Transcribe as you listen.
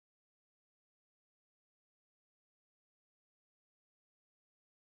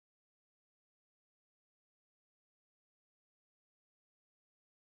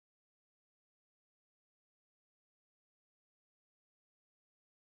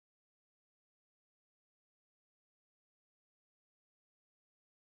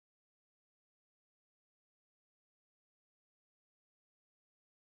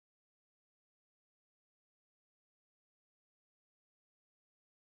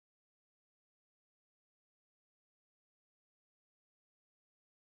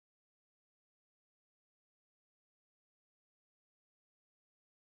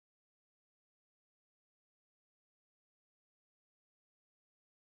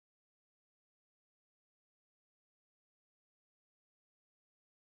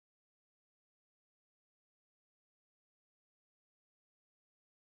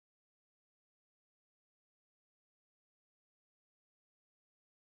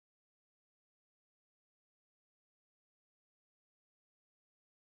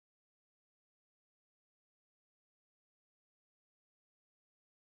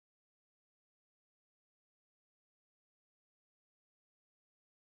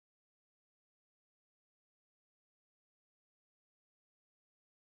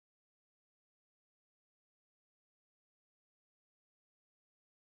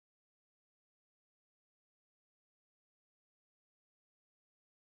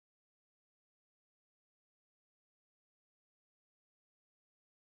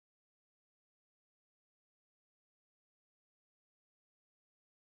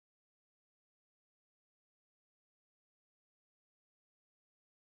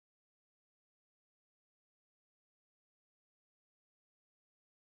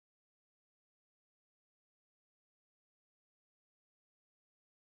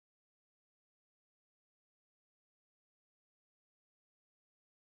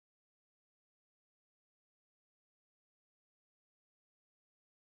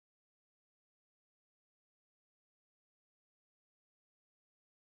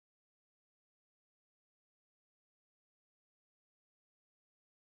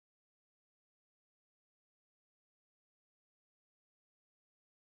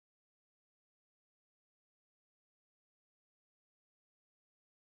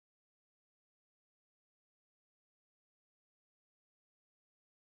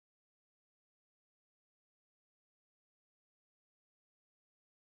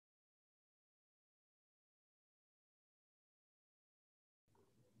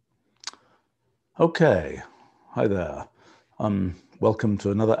Okay, hi there. Welcome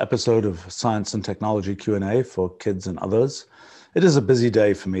to another episode of Science and Technology Q&A for kids and others. It is a busy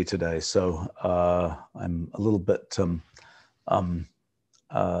day for me today, so I'm a little bit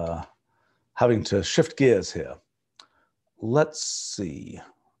uh, having to shift gears here. Let's see.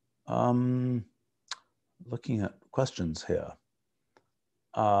 Looking at questions here.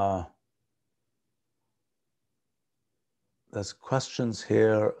 There's questions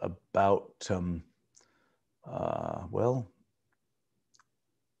here about, well,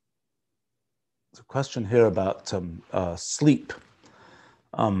 there's a question here about sleep.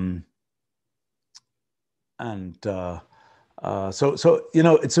 So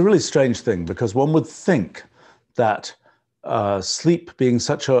it's a really strange thing because one would think that sleep being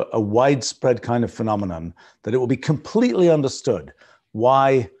such a widespread kind of phenomenon, that it will be completely understood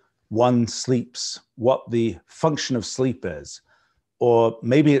why one sleeps, what the function of sleep is, or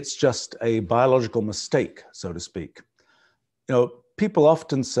maybe it's just a biological mistake, so to speak. People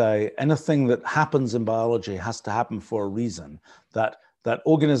often say anything that happens in biology has to happen for a reason, that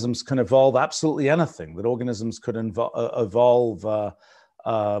organisms can evolve absolutely anything, that organisms could evolve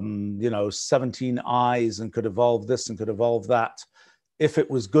 17 eyes and could evolve this and could evolve that if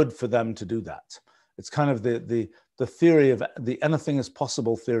it was good for them to do that. It's kind of the theory of the anything is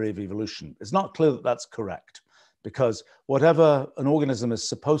possible theory of evolution. It's not clear that that's correct, because whatever an organism is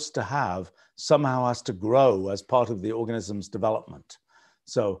supposed to have somehow has to grow as part of the organism's development.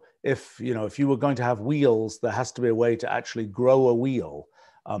 So if you were going to have wheels, there has to be a way to actually grow a wheel.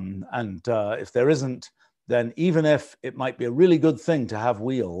 If there isn't, then even if it might be a really good thing to have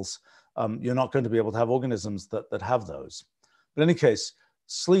wheels, you're not going to be able to have organisms that have those. But in any case,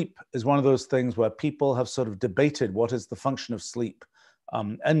 sleep is one of those things where people have sort of debated what is the function of sleep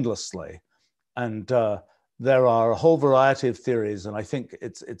endlessly. And there are a whole variety of theories, and I think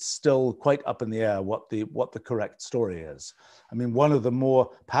it's still quite up in the air what the correct story is. I mean, one of the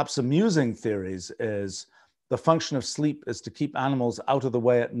more perhaps amusing theories is the function of sleep is to keep animals out of the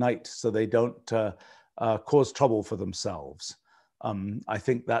way at night so they don't cause trouble for themselves. I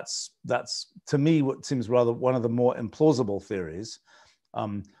think that's to me what seems rather one of the more implausible theories.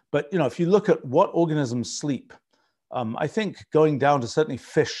 But if you look at what organisms sleep, I think going down to certainly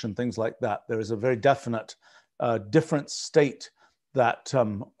fish and things like that, there is a very definite different state that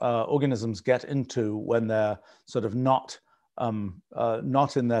organisms get into when they're sort of not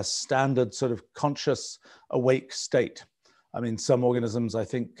in their standard sort of conscious awake state. I mean, some organisms, I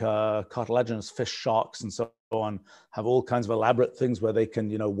think cartilaginous fish, sharks, and so on, have all kinds of elaborate things where they can,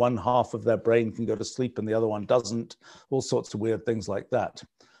 one half of their brain can go to sleep and the other one doesn't, all sorts of weird things like that.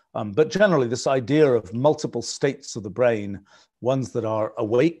 But generally, this idea of multiple states of the brain, ones that are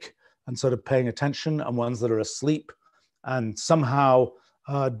awake and sort of paying attention, and ones that are asleep, and somehow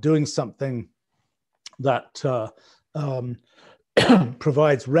doing something that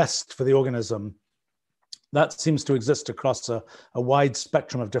provides rest for the organism, that seems to exist across a wide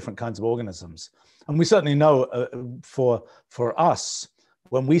spectrum of different kinds of organisms. And we certainly know for us,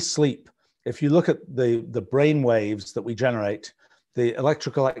 when we sleep, if you look at the brain waves that we generate, the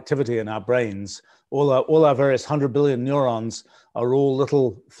electrical activity in our brains, all our various 100 billion neurons are all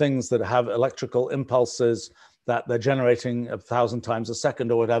little things that have electrical impulses that they're generating 1,000 times a second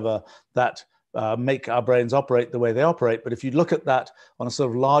or whatever, that make our brains operate the way they operate. But if you look at that on a sort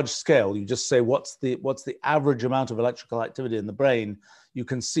of large scale, you just say, what's the average amount of electrical activity in the brain? You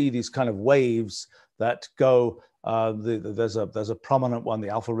can see these kind of waves that go. There's a prominent one, the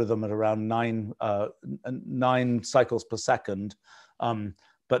alpha rhythm, at around 9 cycles per second.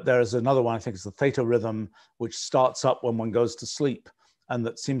 But there is another one, I think it's the theta rhythm, which starts up when one goes to sleep, and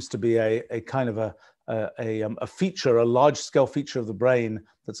that seems to be a kind of a feature, a large-scale feature of the brain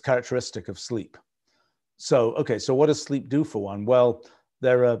that's characteristic of sleep. So, okay, so what does sleep do for one? Well,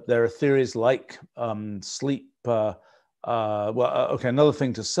 there are theories like sleep. Another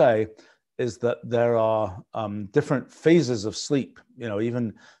thing to say is that there are different phases of sleep.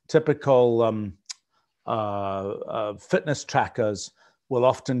 Even typical fitness trackers will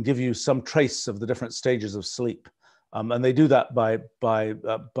often give you some trace of the different stages of sleep, and they do that by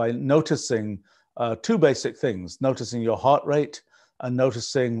noticing two basic things: noticing your heart rate and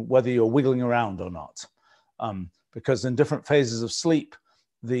noticing whether you're wiggling around or not. Because in different phases of sleep,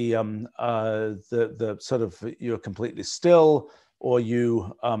 the sort of you're completely still, or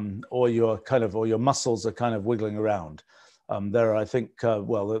your muscles are kind of wiggling around. There are, I think,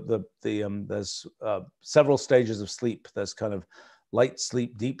 there's several stages of sleep. There's kind of light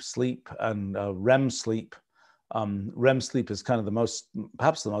sleep, deep sleep, and REM sleep. REM sleep is kind of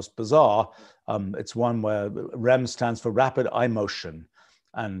perhaps the most bizarre. It's one where REM stands for rapid eye motion.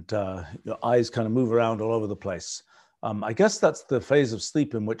 and your eyes kind of move around all over the place. I guess that's the phase of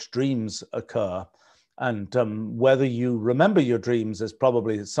sleep in which dreams occur. And whether you remember your dreams is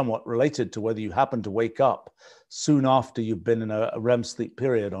probably somewhat related to whether you happen to wake up soon after you've been in a REM sleep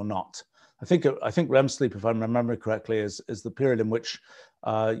period or not. I think REM sleep, if I'm remembering correctly, is the period in which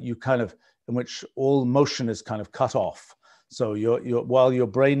in which all motion is kind of cut off. So while your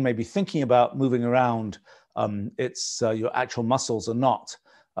brain may be thinking about moving around, it's your actual muscles are not.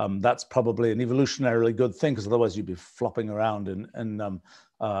 That's probably an evolutionarily good thing, because otherwise you'd be flopping around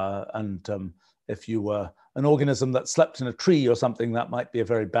if you were an organism that slept in a tree or something, that might be a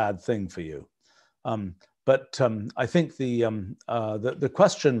very bad thing for you. But I think the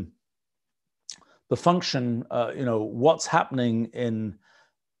question, the function, what's happening in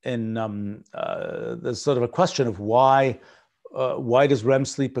there's sort of a question of why does REM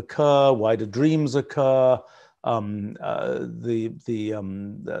sleep occur? Why do dreams occur? There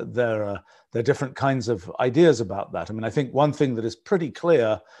are different kinds of ideas about that. I mean, I think one thing that is pretty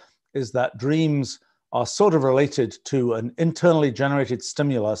clear is that dreams are sort of related to an internally generated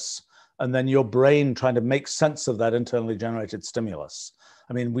stimulus, and then your brain trying to make sense of that internally generated stimulus.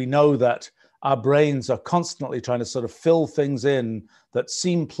 I mean, we know that our brains are constantly trying to sort of fill things in that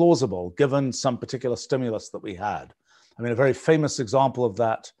seem plausible given some particular stimulus that we had. I mean, a very famous example of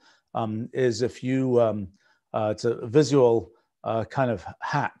that is if you, it's a visual kind of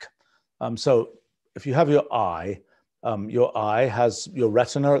hack. So if you have your eye has your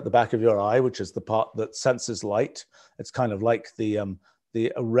retina at the back of your eye, which is the part that senses light. It's kind of like the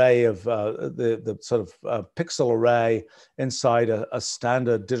array of the sort of pixel array inside a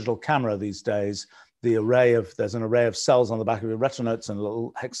standard digital camera these days. There's an array of cells on the back of your retina. It's in a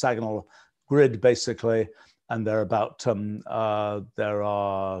little hexagonal grid basically, and they're about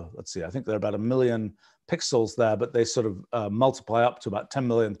let's see, I think there are about 1 million pixels there, but they sort of multiply up to about 10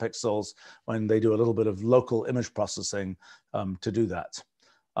 million pixels when they do a little bit of local image processing to do that.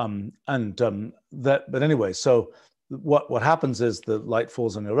 But anyway, so what happens is the light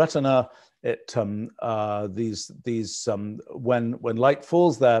falls on your retina. When light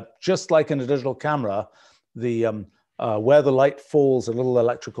falls there, just like in a digital camera, where the light falls, a little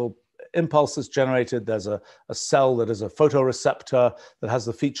electrical impulse is generated. There's a cell that is a photoreceptor that has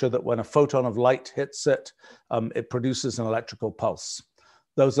the feature that when a photon of light hits it, it produces an electrical pulse.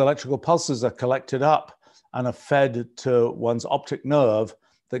 Those electrical pulses are collected up and are fed to one's optic nerve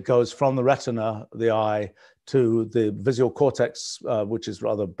that goes from the retina, the eye, to the visual cortex, which is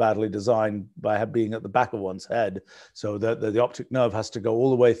rather badly designed by being at the back of one's head. So the optic nerve has to go all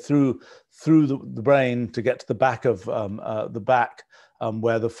the way through the brain to get to the back of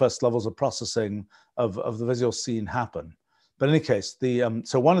where the first levels of processing of the visual scene happen. But in any case,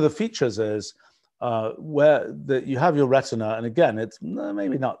 so one of the features is where you have your retina, and again, it's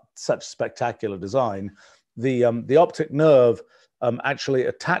maybe not such spectacular design. The optic nerve actually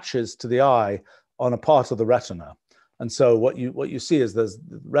attaches to the eye on a part of the retina. And so what you see is there's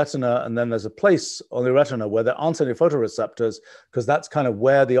the retina, and then there's a place on the retina where there aren't any photoreceptors, because that's kind of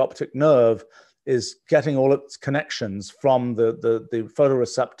where the optic nerve is getting all its connections from the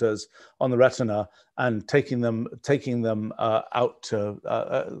photoreceptors on the retina and taking them out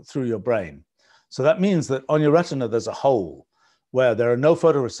through your brain. So that means that on your retina there's a hole where there are no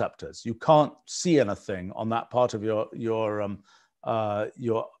photoreceptors. You can't see anything on that part of your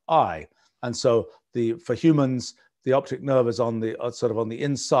eye. And so for humans, the optic nerve is on the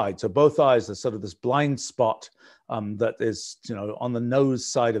inside. So both eyes are sort of this blind spot that is, on the nose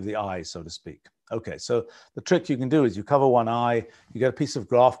side of the eye, so to speak. Okay, so the trick you can do is you cover one eye, you get a piece of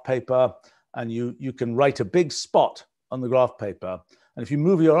graph paper, and you can write a big spot on the graph paper. And if you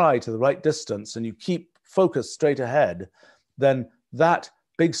move your eye to the right distance and you keep focused straight ahead, then that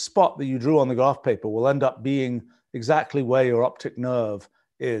big spot that you drew on the graph paper will end up being exactly where your optic nerve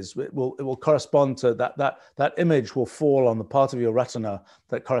is. It will correspond to that image will fall on the part of your retina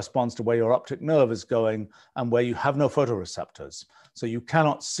that corresponds to where your optic nerve is going and where you have no photoreceptors. So you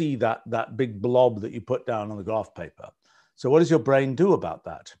cannot see that big blob that you put down on the graph paper. So what does your brain do about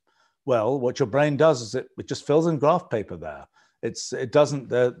that? Well, what your brain does is it just fills in graph paper there. It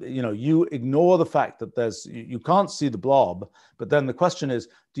doesn't, you ignore the fact that you can't see the blob, but then the question is,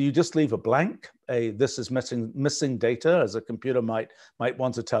 do you just leave a blank? This is missing data, as a computer might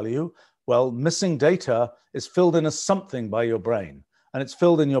want to tell you. Well, missing data is filled in as something by your brain. And it's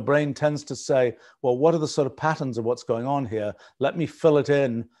filled in, your brain tends to say, well, what are the sort of patterns of what's going on here? Let me fill it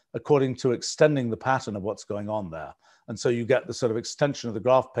in according to extending the pattern of what's going on there. And so you get the sort of extension of the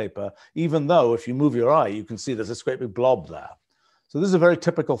graph paper, even though if you move your eye, you can see there's this great big blob there. So this is a very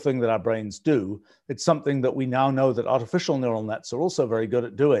typical thing that our brains do. It's something that we now know that artificial neural nets are also very good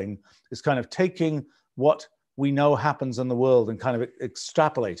at doing, is kind of taking what we know happens in the world and kind of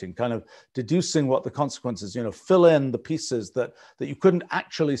extrapolating, kind of deducing what the consequences, fill in the pieces that you couldn't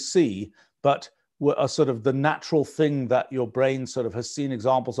actually see, but are sort of the natural thing that your brain sort of has seen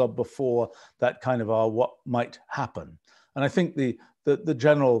examples of before, that kind of are what might happen. And I think the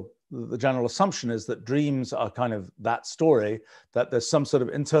general assumption is that dreams are kind of that story, that there's some sort of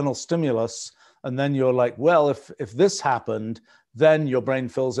internal stimulus, and then you're like, well, if this happened, then your brain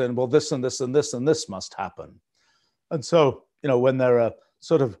fills in, well, this and this and this and this must happen. And so, when there are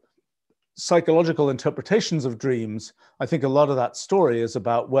sort of psychological interpretations of dreams, I think a lot of that story is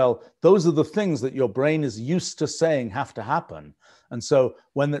about, well, those are the things that your brain is used to saying have to happen. And so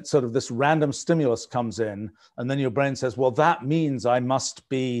when it's sort of this random stimulus comes in, and then your brain says, well, that means I must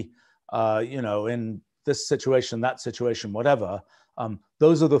be, in this situation, that situation, whatever.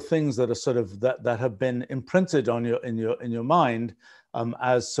 Those are the things that are sort of that have been imprinted on in your mind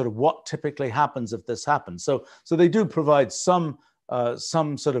as sort of what typically happens if this happens. So they do provide some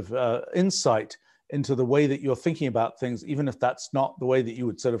sort of insight into the way that you're thinking about things, even if that's not the way that you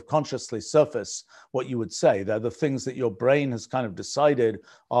would sort of consciously surface what you would say. They're the things that your brain has kind of decided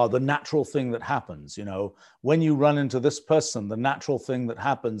are the natural thing that happens. When you run into this person, the natural thing that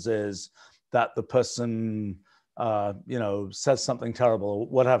happens is that the person, says something terrible or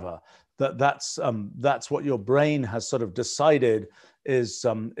whatever. That's what your brain has sort of decided is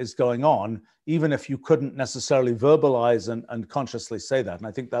going on, even if you couldn't necessarily verbalize and consciously say that. And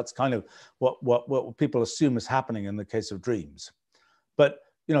I think that's kind of what people assume is happening in the case of dreams. But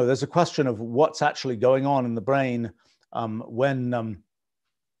there's a question of what's actually going on in the brain when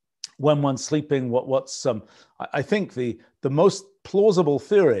one's sleeping. I think the most plausible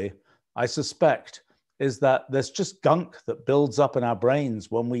theory, I suspect, is that there's just gunk that builds up in our brains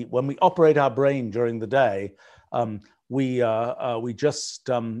when we operate our brain during the day. The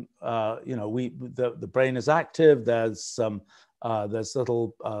brain is active. There's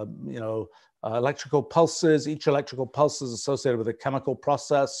little electrical pulses. Each electrical pulse is associated with a chemical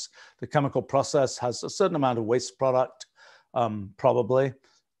process. The chemical process has a certain amount of waste product, probably.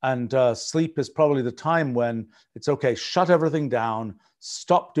 And sleep is probably the time when it's okay, shut everything down,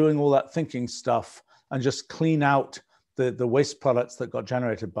 stop doing all that thinking stuff, and just clean out the waste products that got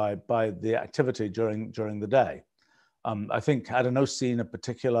generated by the activity during the day. I think adenosine, a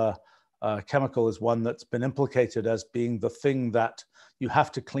particular chemical, is one that's been implicated as being the thing that you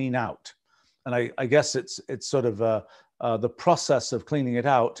have to clean out. And I guess it's sort of the process of cleaning it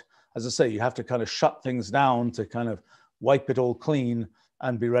out. As I say, you have to kind of shut things down to kind of wipe it all clean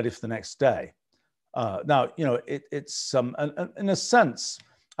and be ready for the next day. Now, it's in a sense,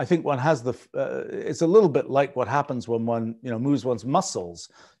 I think one has it's a little bit like what happens when one, moves one's muscles.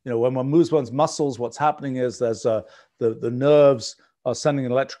 When one moves one's muscles, what's happening is there's the nerves are sending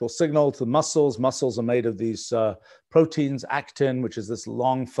an electrical signal to the muscles. Muscles are made of these proteins, actin, which is this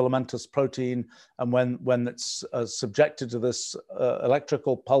long filamentous protein. And when it's subjected to this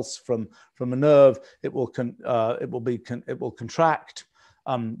electrical pulse from a nerve, it will contract.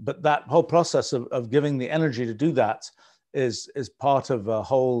 But that whole process of giving the energy to do that is part of a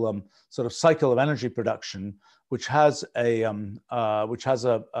whole sort of cycle of energy production, which has a kind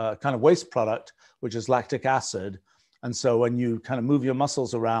of waste product, which is lactic acid. And so when you kind of move your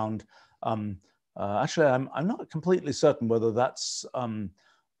muscles around, actually, I'm not completely certain whether that's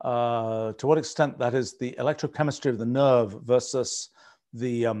to what extent that is the electrochemistry of the nerve versus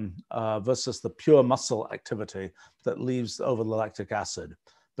the pure muscle activity that leaves over the lactic acid.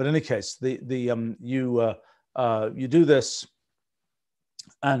 But in any case, you do this,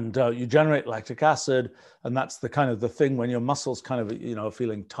 and you generate lactic acid, and that's the kind of the thing when your muscles kind of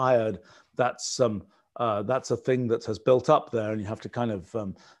feeling tired. That's a thing that has built up there, and you have to kind of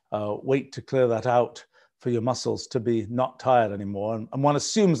wait to clear that out for your muscles to be not tired anymore. And one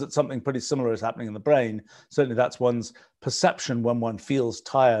assumes that something pretty similar is happening in the brain. Certainly that's one's perception when one feels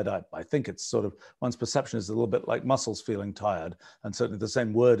tired. I think it's sort of one's perception is a little bit like muscles feeling tired. And certainly the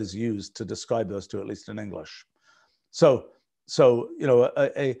same word is used to describe those two, at least in English. So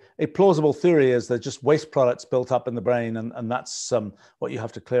a plausible theory is there's just waste products built up in the brain, and that's what you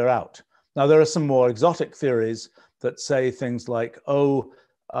have to clear out. Now, there are some more exotic theories that say things like, when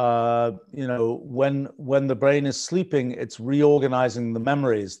the brain is sleeping, it's reorganizing the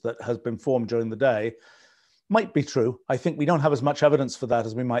memories that has been formed during the day. Might be true. I think we don't have as much evidence for that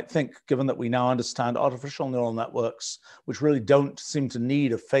as we might think, given that we now understand artificial neural networks, which really don't seem to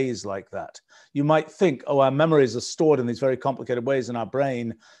need a phase like that. You might think, our memories are stored in these very complicated ways in our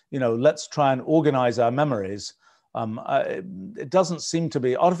brain. Let's try and organize our memories. It doesn't seem to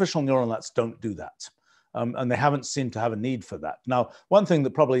be, artificial neural nets don't do that. And they haven't seemed to have a need for that. Now, one thing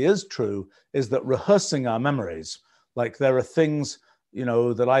that probably is true is that rehearsing our memories, like there are things,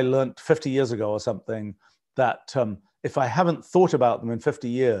 that I learned 50 years ago or something that if I haven't thought about them in 50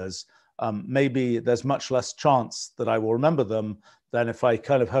 years, maybe there's much less chance that I will remember them than if I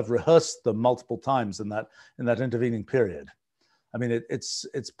kind of have rehearsed them multiple times in that intervening period. I mean, it's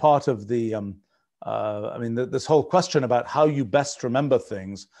part of the, this whole question about how you best remember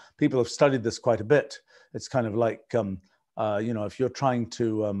things, people have studied this quite a bit. It's kind of like, if you're trying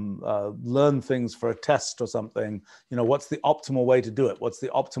to learn things for a test or something, what's the optimal way to do it? What's the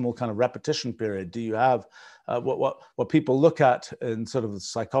optimal kind of repetition period? Do you have, what people look at in sort of the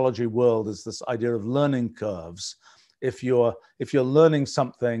psychology world is this idea of learning curves. If you're learning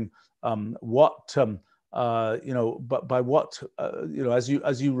something, but by what,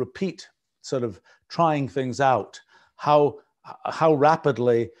 as you repeat sort of trying things out, how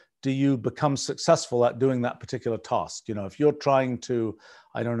rapidly do you become successful at doing that particular task? If you're trying to,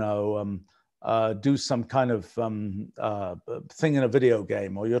 I don't know, do some kind of thing in a video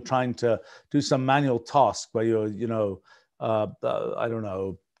game, or you're trying to do some manual task where you're, I don't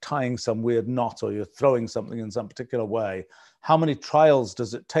know, tying some weird knot, or you're throwing something in some particular way, how many trials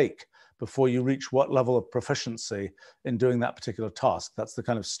does it take before you reach what level of proficiency in doing that particular task? That's the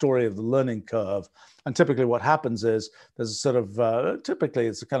kind of story of the learning curve. And typically what happens is there's a sort of, typically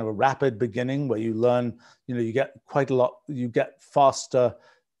it's a kind of a rapid beginning where you learn, you get quite a lot, you get faster,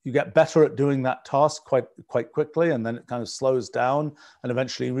 you get better at doing that task quite quickly, and then it kind of slows down and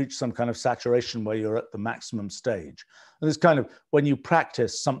eventually you reach some kind of saturation where you're at the maximum stage. And this kind of, when you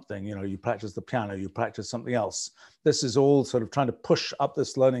practice something, you practice the piano, you practice something else, this is all sort of trying to push up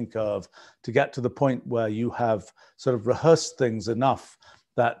this learning curve to get to the point where you have sort of rehearsed things enough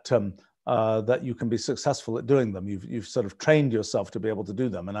that that you can be successful at doing them. You've sort of trained yourself to be able to do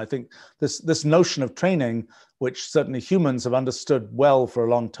them. And I think this notion of training, which certainly humans have understood well for a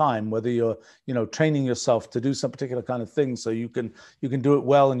long time, whether you're training yourself to do some particular kind of thing so you can do it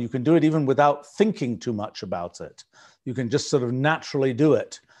well, and you can do it even without thinking too much about it. You can just sort of naturally do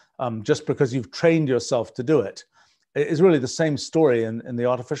it just because you've trained yourself to do it. It is really the same story in the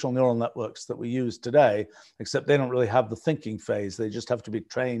artificial neural networks that we use today, except they don't really have the thinking phase. They just have to be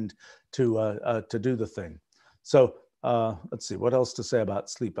trained to do the thing. So let's see, what else to say about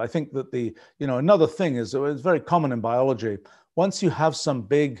sleep? I think that another thing is, it's very common in biology. Once you have some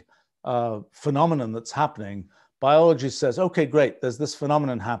big phenomenon that's happening, biology says, okay, great, there's this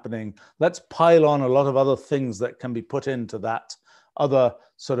phenomenon happening. Let's pile on a lot of other things that can be put into that other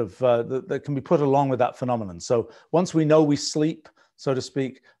sort of, that can be put along with that phenomenon. So once we know we sleep, so to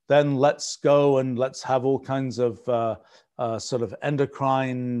speak, then let's go and let's have all kinds of sort of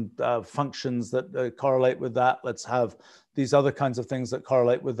endocrine functions that correlate with that. Let's have these other kinds of things that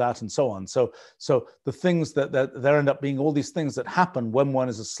correlate with that, and so on. So the things that there end up being all these things that happen when one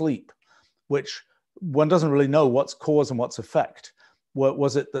is asleep, which one doesn't really know what's cause and what's effect.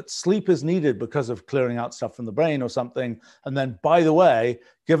 Was it that sleep is needed because of clearing out stuff from the brain or something? And then, by the way,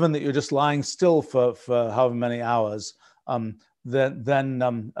 given that you're just lying still for however many hours,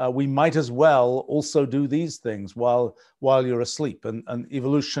 then we might as well also do these things while you're asleep. And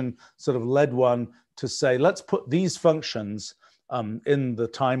evolution sort of led one to say, let's put these functions in the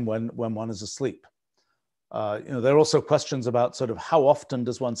time when one is asleep. There are also questions about sort of how often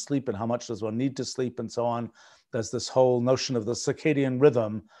does one sleep and how much does one need to sleep and so on. There's this whole notion of the circadian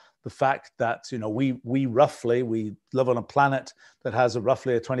rhythm, the fact that we live on a planet that has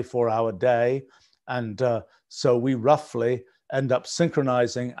roughly a 24-hour day, and so we roughly end up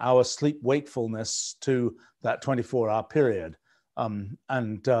synchronizing our sleep wakefulness to that 24-hour period.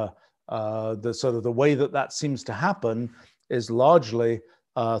 The sort of the way that seems to happen is largely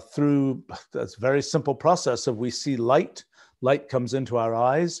through this very simple process of we see light comes into our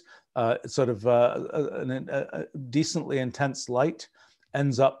eyes. Sort of a decently intense light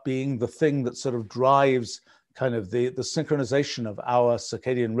ends up being the thing that sort of drives kind of the synchronization of our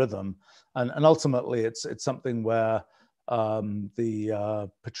circadian rhythm, and ultimately it's something where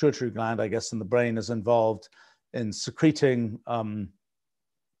the pituitary gland, I guess, in the brain is involved in secreting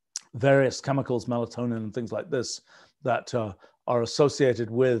various chemicals, melatonin and things like this, that are associated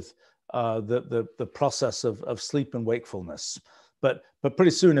with the process of sleep and wakefulness. But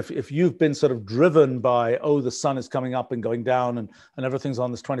pretty soon, if you've been sort of driven by, the sun is coming up and going down and everything's on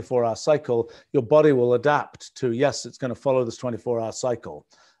this 24-hour cycle, your body will adapt to, yes, it's going to follow this 24-hour cycle.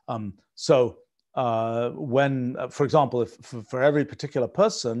 When, for example, for every particular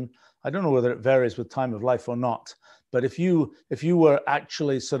person, I don't know whether it varies with time of life or not, but if you were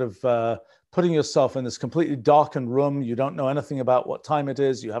actually sort of putting yourself in this completely darkened room. You don't know anything about what time it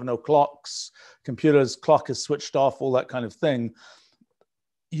is. You have no clocks, computers, clock is switched off, all that kind of thing.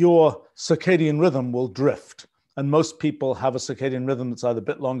 Your circadian rhythm will drift. And most people have a circadian rhythm that's either a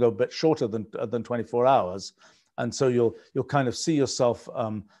bit longer, a bit shorter than 24 hours. And so you'll kind of see yourself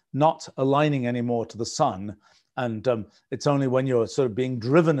not aligning anymore to the sun. And it's only when you're sort of being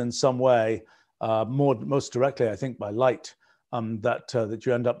driven in some way, most directly, I think, by light, that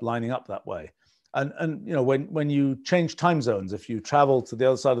you end up lining up that way. And you know, when you change time zones, if you travel to the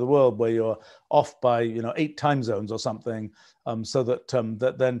other side of the world where you're off by 8 time zones or something, so that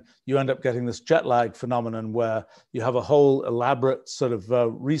that then you end up getting this jet lag phenomenon where you have a whole elaborate sort of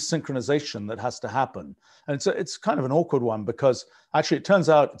resynchronization that has to happen. And it's kind of an awkward one, because actually it turns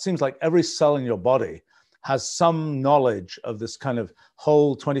out, it seems like every cell in your body has some knowledge of this kind of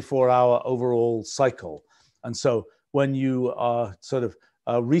whole 24-hour overall cycle. And so when you are sort of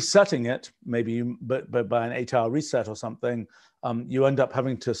resetting it, maybe by an 8-hour reset or something, you end up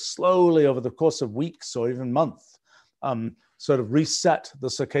having to slowly, over the course of weeks or even months, sort of reset the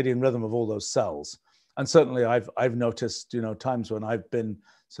circadian rhythm of all those cells. And certainly I've noticed, times when I've been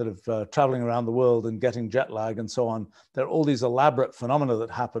sort of traveling around the world and getting jet lag and so on, there are all these elaborate phenomena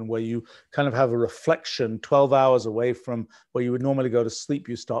that happen where you kind of have a reflection 12 hours away from where you would normally go to sleep.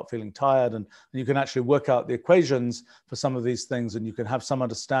 You start feeling tired, and you can actually work out the equations for some of these things, and you can have some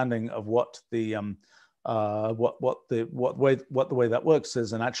understanding of what the way that works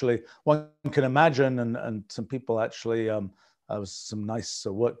is. And actually one can imagine, and some people actually, there was some nice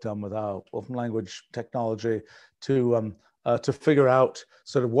work done with our open language technology to figure out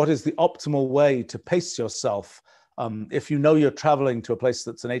sort of what is the optimal way to pace yourself. If you know you're traveling to a place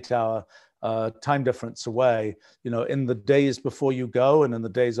that's an 8-hour time difference away, in the days before you go and in the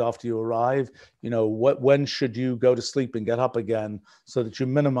days after you arrive, when should you go to sleep and get up again, so that you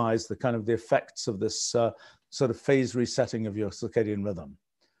minimize the kind of the effects of this sort of phase resetting of your circadian rhythm.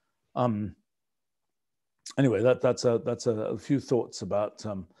 Anyway, that's a few thoughts about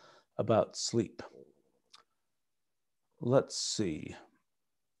sleep. Let's see.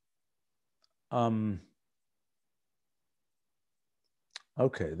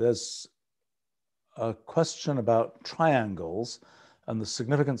 Okay, there's a question about triangles and the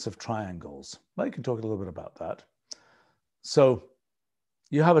significance of triangles. Well, you can talk a little bit about that. So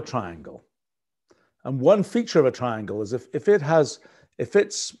you have a triangle, and one feature of a triangle is if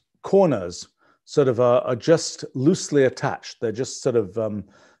its corners sort of are just loosely attached, they're just sort of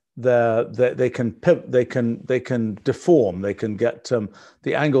they can deform, they can get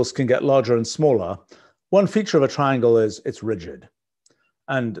the angles can get larger and smaller. One feature of a triangle is it's rigid.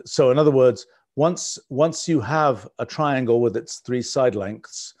 And so in other words, once you have a triangle with its 3 side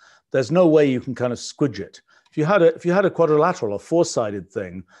lengths, there's no way you can kind of squidge it. If you had a quadrilateral or 4-sided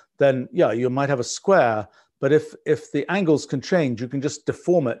thing, then yeah, you might have a square, but if the angles can change, you can just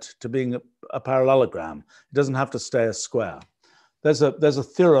deform it to being a parallelogram. It doesn't have to stay a square. There's a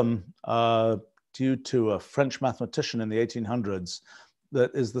theorem due to a French mathematician in the 1800s that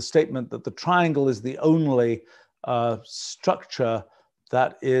is the statement that the triangle is the only structure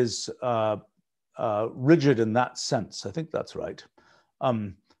that is rigid in that sense. I think that's right.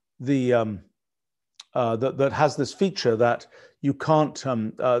 That has this feature that you can't,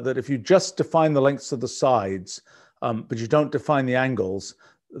 that if you just define the lengths of the sides, but you don't define the angles,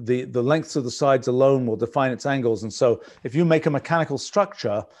 the lengths of the sides alone will define its angles. And so if you make a mechanical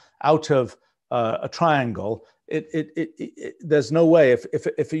structure out of a triangle, there's no way,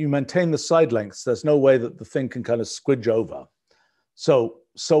 if you maintain the side lengths, there's no way that the thing can kind of squidge over. So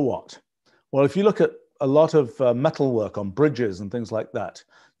what? Well, if you look at a lot of metal work on bridges and things like that,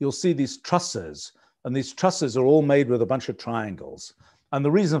 you'll see these trusses, and these trusses are all made with a bunch of triangles. And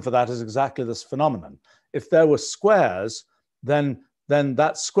the reason for that is exactly this phenomenon. If there were squares, then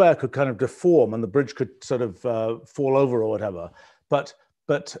that square could kind of deform and the bridge could sort of fall over or whatever. But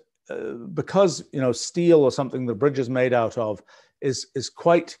because steel or something the bridge is made out of is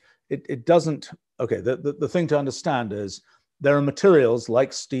quite, it doesn't, okay, the thing to understand is there are materials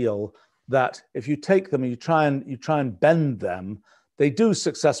like steel that if you take them and you try and bend them, they do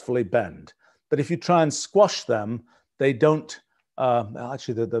successfully bend. But if you try and squash them, they don't.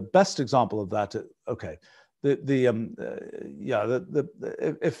 Actually, the best example of that, okay, it's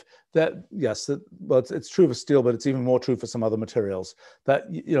true for steel, but it's even more true for some other materials. That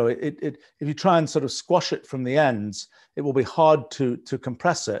if you try and sort of squash it from the ends, it will be hard to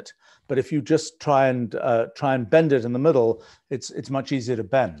compress it. But if you just try and bend it in the middle, it's much easier to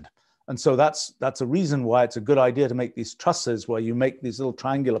bend. And so that's a reason why it's a good idea to make these trusses where you make these little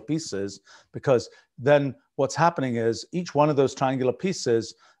triangular pieces, because then what's happening is each one of those triangular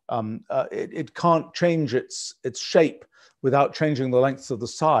pieces it can't change its shape without changing the lengths of the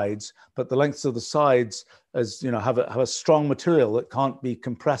sides, but the lengths of the sides, as you know, have a strong material that can't be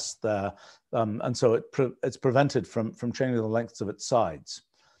compressed there, and so it's prevented from changing the lengths of its sides.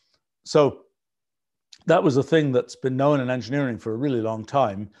 So that was a thing that's been known in engineering for a really long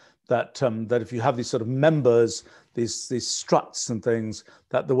time, that that if you have these sort of members, these struts and things,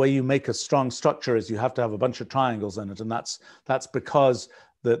 that the way you make a strong structure is you have to have a bunch of triangles in it, and that's because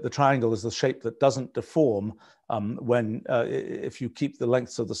the triangle is the shape that doesn't deform if you keep the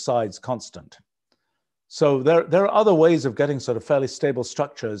lengths of the sides constant. So there are other ways of getting sort of fairly stable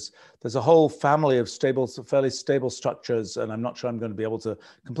structures. There's a whole family of fairly stable structures, and I'm not sure I'm going to be able to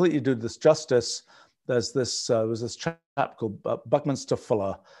completely do this justice. There's this was this chap called Buckminster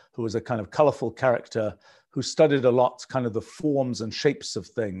Fuller, who was a kind of colorful character who studied a lot kind of the forms and shapes of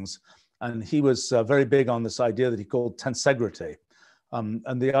things, and he was very big on this idea that he called tensegrity.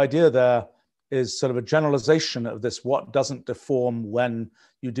 And the idea there is sort of a generalization of this what doesn't deform when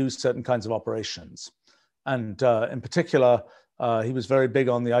you do certain kinds of operations. And in particular, he was very big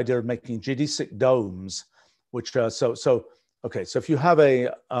on the idea of making geodesic domes, which so if you have a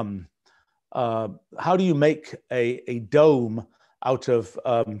how do you make a dome out of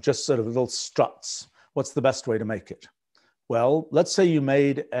just sort of little struts? What's the best way to make it? Well, let's say you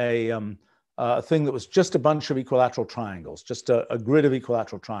made a thing that was just a bunch of equilateral triangles, just a grid of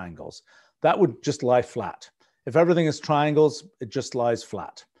equilateral triangles. That would just lie flat. If everything is triangles, it just lies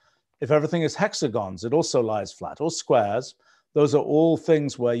flat. If everything is hexagons, it also lies flat, or squares. Those are all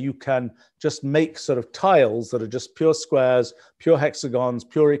things where you can just make sort of tiles that are just pure squares, pure hexagons,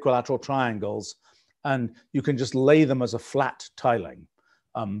 pure equilateral triangles, and you can just lay them as a flat tiling.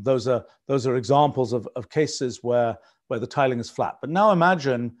 Those are examples of cases where the tiling is flat. But now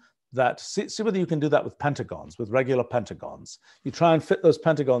imagine that, see whether you can do that with pentagons, with regular pentagons. You try and fit those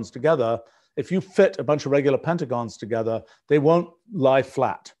pentagons together. If you fit a bunch of regular pentagons together, they won't lie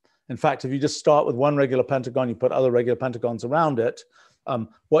flat. In fact, if you just start with one regular pentagon, you put other regular pentagons around it,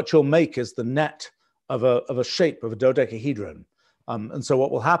 what you'll make is the net of a shape of a dodecahedron. And so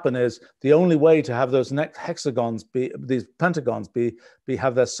what will happen is the only way to have those hexagons these pentagons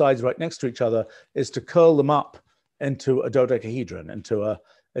have their sides right next to each other is to curl them up into a dodecahedron, into a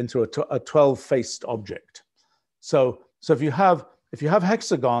 12-faced object. So if you have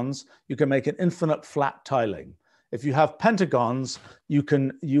hexagons, you can make an infinite flat tiling. If you have pentagons,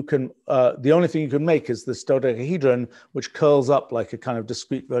 the only thing you can make is this dodecahedron, which curls up like a kind of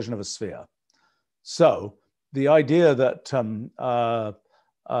discrete version of a sphere. So the idea that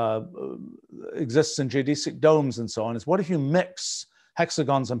exists in geodesic domes and so on is, what if you mix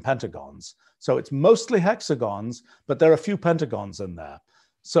hexagons and pentagons? So it's mostly hexagons, but there are a few pentagons in there.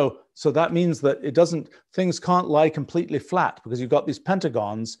 So that means that things can't lie completely flat, because you've got these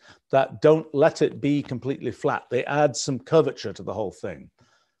pentagons that don't let it be completely flat. They add some curvature to the whole thing.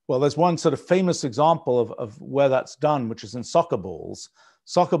 Well, there's one sort of famous example of where that's done, which is in soccer balls.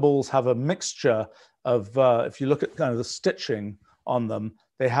 Soccer balls have a mixture of, if you look at kind of the stitching on them,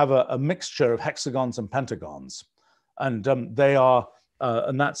 they have a mixture of hexagons and pentagons. And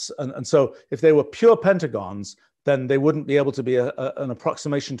so if they were pure pentagons, then they wouldn't be able to be an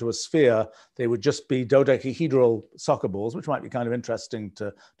approximation to a sphere. They would just be dodecahedral soccer balls, which might be kind of interesting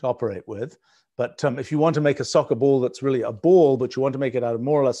to operate with. But if you want to make a soccer ball that's really a ball, but you want to make it out of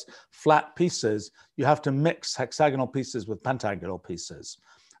more or less flat pieces, you have to mix hexagonal pieces with pentagonal pieces.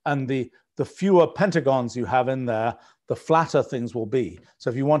 And the fewer pentagons you have in there, the flatter things will be. So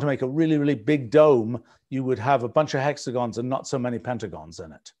if you want to make a really, really big dome, you would have a bunch of hexagons and not so many pentagons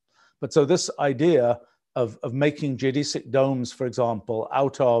in it. But so this idea of making geodesic domes, for example,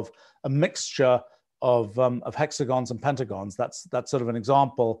 out of a mixture of hexagons and pentagons, that's sort of an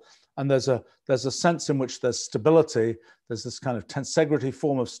example. And there's a sense in which there's stability. There's this kind of tensegrity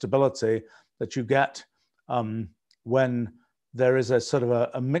form of stability that you get when there is a sort of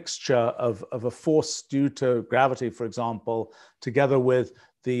a mixture of a force due to gravity, for example, together with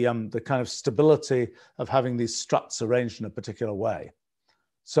the kind of stability of having these struts arranged in a particular way.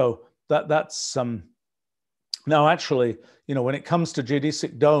 So that's now, actually, you know, when it comes to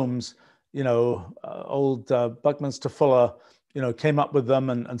geodesic domes, you know, old Buckminster Fuller, you know, came up with them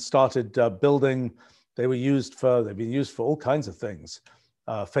and started building. They've been used for all kinds of things.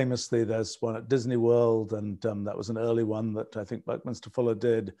 Famously, there's one at Disney World, and that was an early one that I think Buckminster Fuller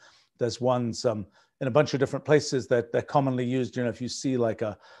did. There's ones in a bunch of different places that they're commonly used. You know, if you see like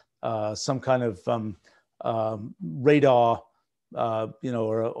some kind of radar, you know,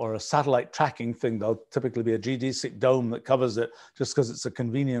 or a satellite tracking thing, there'll typically be a geodesic dome that covers it, just because it's a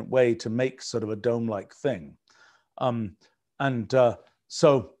convenient way to make sort of a dome-like thing.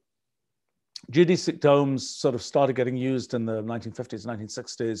 So geodesic domes sort of started getting used in the 1950s,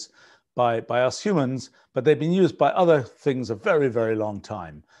 1960s by us humans, but they've been used by other things a very, very long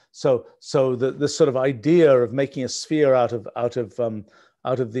time. So this sort of idea of making a sphere out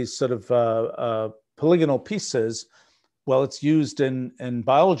of these sort of polygonal pieces, well, it's used in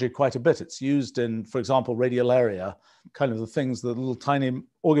biology quite a bit. It's used in, for example, radiolaria, kind of the things, the little tiny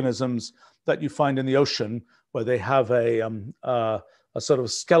organisms that you find in the ocean, where they have a sort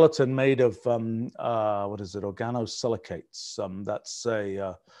of skeleton made of what is it? Organosilicates.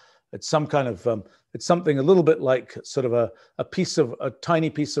 It's some kind of it's something a little bit like sort of a tiny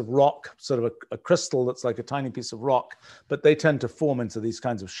piece of rock, sort of a crystal that's like a tiny piece of rock, but they tend to form into these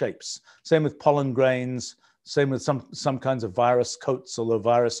kinds of shapes. Same with pollen grains. Same with some kinds of virus coats, although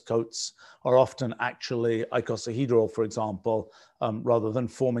virus coats are often actually icosahedral, for example, rather than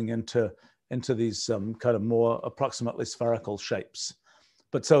forming into these kind of more approximately spherical shapes.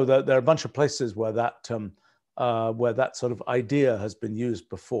 But so there are a bunch of places where that sort of idea has been used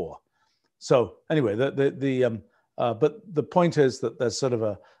before. So anyway, but the point is that there's sort of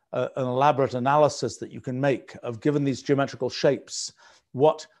an elaborate analysis that you can make of, given these geometrical shapes,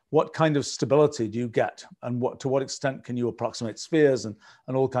 what kind of stability do you get, and to what extent can you approximate spheres and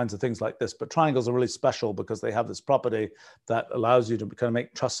all kinds of things like this. But triangles are really special because they have this property that allows you to kind of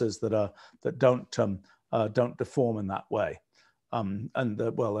make trusses that don't deform in that way.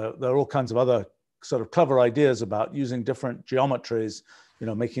 Well, there are all kinds of other sort of clever ideas about using different geometries,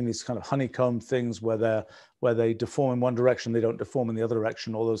 making these kind of honeycomb things where they deform in one direction, they don't deform in the other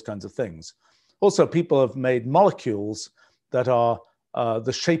direction, all those kinds of things. Also, people have made molecules that are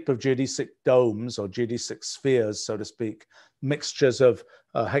the shape of geodesic domes or geodesic spheres, so to speak, mixtures of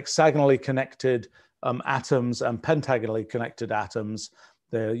hexagonally connected atoms and pentagonally connected atoms.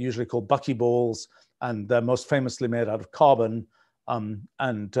 They're usually called buckyballs, and they're most famously made out of carbon.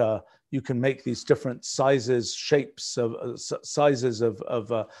 You can make these different sizes, shapes of sizes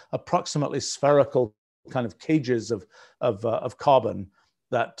of approximately spherical kind of cages of carbon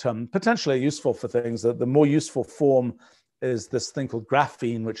that potentially are useful for things. The more useful form is this thing called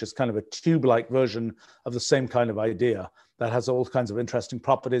graphene, which is kind of a tube-like version of the same kind of idea that has all kinds of interesting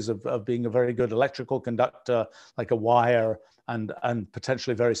properties of being a very good electrical conductor, like a wire, and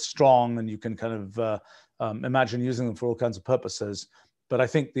potentially very strong, and you can kind of imagine using them for all kinds of purposes. But I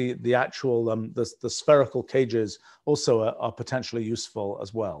think the actual the spherical cages also are potentially useful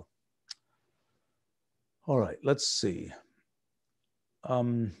as well. All right, let's see.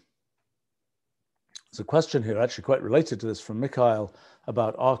 There's a question here, actually quite related to this, from Mikhail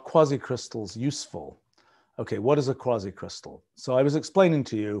about, are quasicrystals useful? Okay, what is a quasicrystal? So I was explaining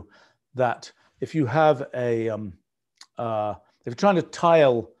to you that if you have if you're trying to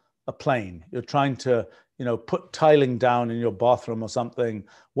tile a plane, you're trying to put tiling down in your bathroom or something,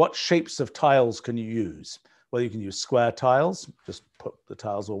 what shapes of tiles can you use? Well, you can use square tiles, just put the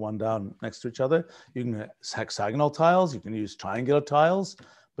tiles all one down next to each other. You can use hexagonal tiles, you can use triangular tiles,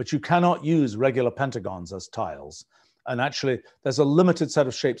 but you cannot use regular pentagons as tiles. And actually, there's a limited set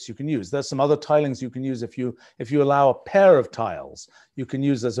of shapes you can use. There's some other tilings you can use if you allow a pair of tiles. You can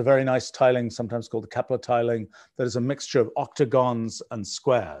use, there's a very nice tiling, sometimes called the Kepler tiling, that is a mixture of octagons and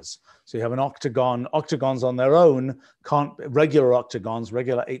squares. So you have an octagon. Octagons on their own regular octagons,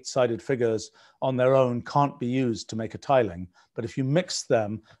 regular 8-sided figures on their own can't be used to make a tiling. But if you mix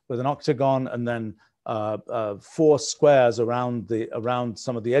them with an octagon and then 4 squares around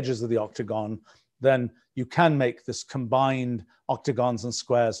some of the edges of the octagon, then you can make this combined octagons and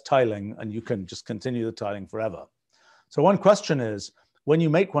squares tiling, and you can just continue the tiling forever. So one question is, when you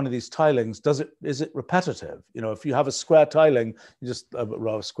make one of these tilings, is it repetitive? If you have a square tiling, you just a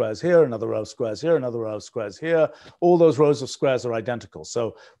row of squares here, another row of squares here, another row of squares here. All those rows of squares are identical.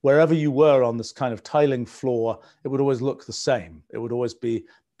 So wherever you were on this kind of tiling floor, it would always look the same. It would always be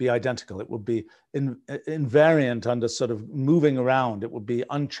identical. It would be invariant under sort of moving around. It would be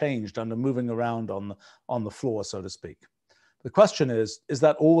unchanged under moving around on the floor, so to speak. The question is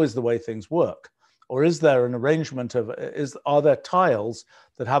that always the way things work? Or is there an arrangement are there tiles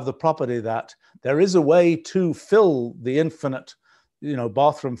that have the property that there is a way to fill the infinite,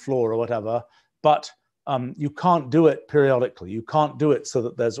 bathroom floor or whatever, but you can't do it periodically. You can't do it so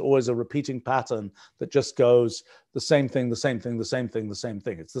that there's always a repeating pattern that just goes the same thing, the same thing, the same thing, the same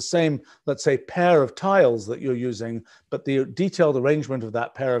thing. It's the same, let's say, pair of tiles that you're using, but the detailed arrangement of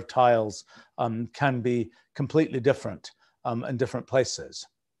that pair of tiles can be completely different in different places.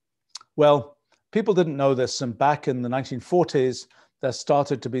 Well, people didn't know this, and back in the 1940s, there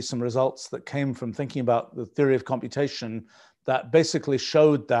started to be some results that came from thinking about the theory of computation that basically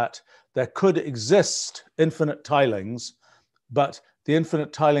showed that there could exist infinite tilings, but the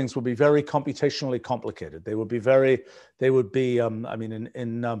infinite tilings would be very computationally complicated. They would be I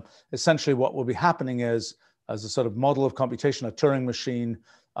mean, essentially what will be happening is, as a sort of model of computation, a Turing machine,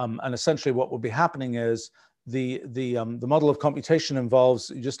 and essentially what will be happening is the model of computation involves,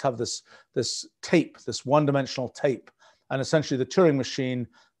 you just have this tape, this one-dimensional tape, and essentially the Turing machine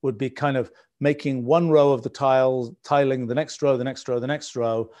would be kind of making one row of the tiling, the next row, the next row, the next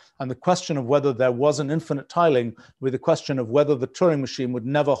row. And the question of whether there was an infinite tiling would be the question of whether the Turing machine would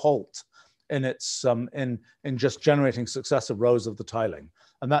never halt in its in just generating successive rows of the tiling.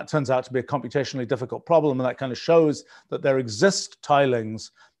 And that turns out to be a computationally difficult problem. And that kind of shows that there exist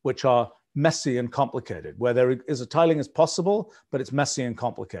tilings which are messy and complicated, where there is a tiling is possible, but it's messy and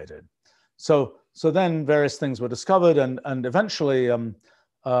complicated. So then various things were discovered, and eventually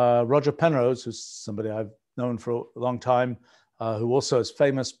Roger Penrose, who's somebody I've known for a long time, who also is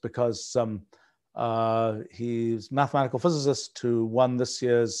famous because he's a mathematical physicist who won this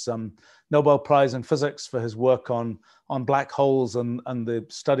year's Nobel Prize in Physics for his work on black holes and the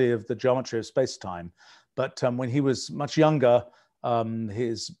study of the geometry of space-time. But when he was much younger,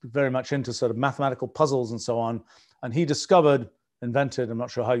 he's very much into sort of mathematical puzzles and so on. And he invented, I'm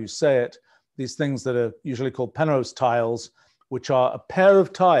not sure how you say it, these things that are usually called Penrose tiles, which are a pair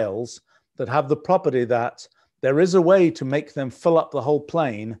of tiles that have the property that there is a way to make them fill up the whole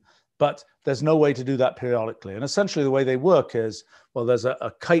plane, but there's no way to do that periodically. And essentially the way they work is, well, there's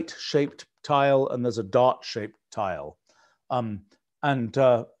a kite-shaped tile and there's a dart-shaped tile.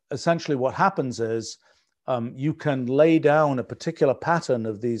 Essentially what happens is you can lay down a particular pattern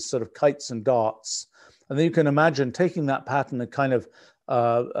of these sort of kites and darts, and then you can imagine taking that pattern and kind of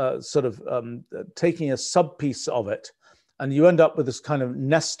taking a sub-piece of it, and you end up with this kind of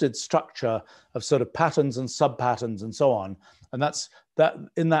nested structure of sort of patterns and sub-patterns and so on. And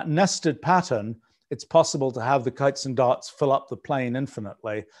in that nested pattern, it's possible to have the kites and darts fill up the plane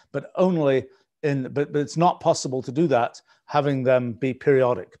infinitely, but it's not possible to do that having them be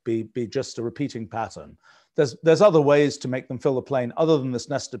periodic, be just a repeating pattern. There's other ways to make them fill the plane other than this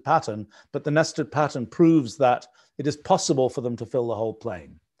nested pattern, but the nested pattern proves that it is possible for them to fill the whole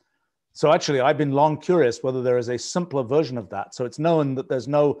plane. So actually, I've been long curious whether there is a simpler version of that. So it's known that there's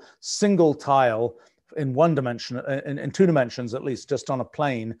no single tile in one dimension, in two dimensions at least, just on a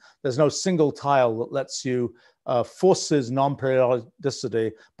plane. There's no single tile that lets you forces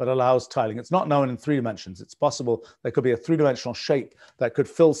non-periodicity but allows tiling. It's not known in 3 dimensions. It's possible there could be a 3-dimensional shape that could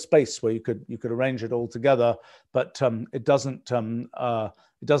fill space where you could arrange it all together, but it doesn't do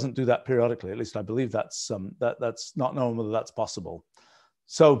that periodically. At least I believe that's not known whether that's possible.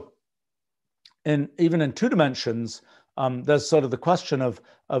 So even in 2 dimensions, there's sort of the question of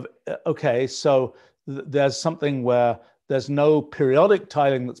okay, so there's something where there's no periodic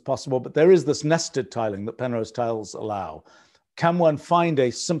tiling that's possible, but there is this nested tiling that Penrose tiles allow. Can one find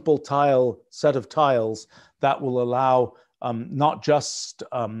a simple set of tiles that will allow not just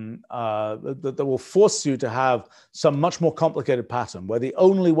that will force you to have some much more complicated pattern, where the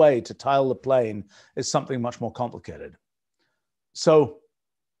only way to tile the plane is something much more complicated? So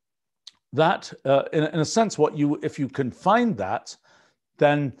that, in a sense, if you can find that,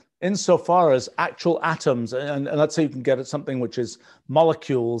 then insofar as actual atoms, and let's say you can get at something which is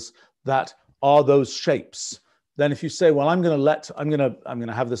molecules that are those shapes, then if you say, well, I'm going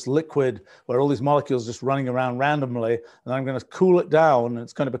to have this liquid where all these molecules just running around randomly, and I'm going to cool it down, and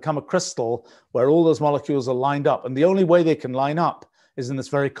it's going to become a crystal where all those molecules are lined up, and the only way they can line up is in this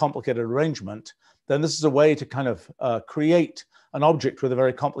very complicated arrangement, then this is a way to kind of create an object with a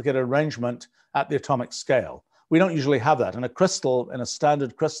very complicated arrangement at the atomic scale. We don't usually have that. In a crystal, in a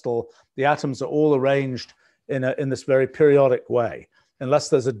standard crystal, the atoms are all arranged in this very periodic way. Unless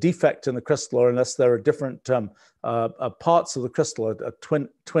there's a defect in the crystal, or unless there are different parts of the crystal, a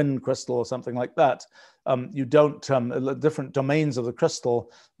twin crystal or something like that, you don't, different domains of the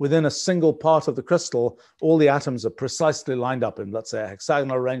crystal, within a single part of the crystal, all the atoms are precisely lined up in, let's say, a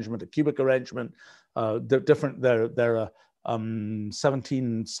hexagonal arrangement, a cubic arrangement, there are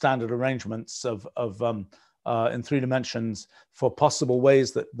 17 standard arrangements in 3 dimensions for possible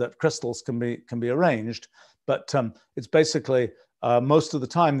ways that crystals can be arranged. But it's basically, most of the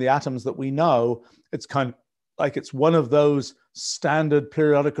time, the atoms that we know, it's kind of like it's one of those standard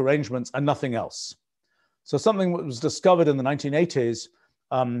periodic arrangements and nothing else. So something that was discovered in the 1980s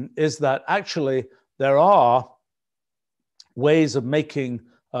is that actually there are ways of making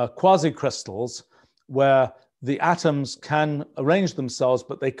quasicrystals where the atoms can arrange themselves,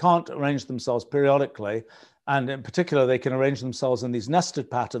 but they can't arrange themselves periodically. And in particular, they can arrange themselves in these nested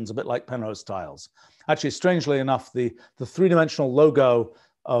patterns, a bit like Penrose tiles. Actually, strangely enough, the 3-dimensional logo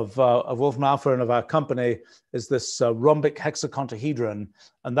Wolfram Alpha and of our company is this rhombic hexacontahedron,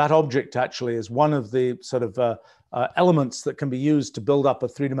 and that object actually is one of the sort of elements that can be used to build up a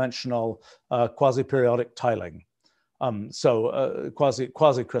three-dimensional quasi-periodic tiling.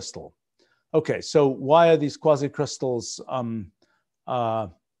 Quasi-crystal. Okay, so why are these quasi-crystals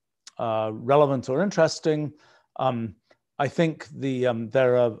relevant or interesting? I think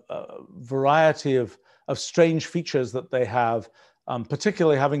there are a variety of strange features that they have,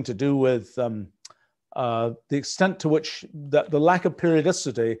 particularly having to do with the extent to which the lack of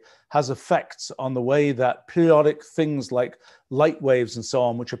periodicity has effects on the way that periodic things like light waves and so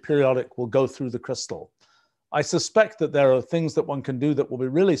on, which are periodic, will go through the crystal. I suspect that there are things that one can do that will be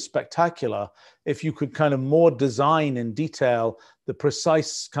really spectacular if you could kind of more design in detail the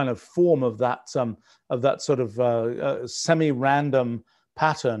precise kind of form of that sort of semi-random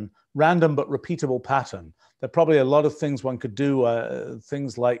pattern, random but repeatable pattern. There are probably a lot of things one could do,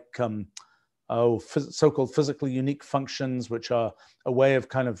 things like so-called physically unique functions, which are a way of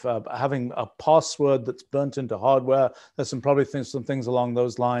kind of having a password that's burnt into hardware. There's some things along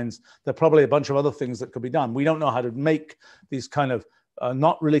those lines. There are probably a bunch of other things that could be done. We don't know how to make these kind of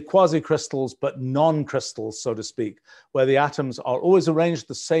not really quasi-crystals, but non-crystals, so to speak, where the atoms are always arranged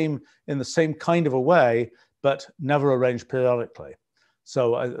in the same kind of a way, but never arranged periodically.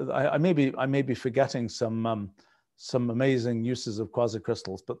 So I may be forgetting some amazing uses of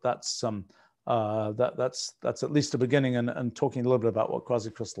quasi-crystals, but that's at least a beginning, and talking a little bit about what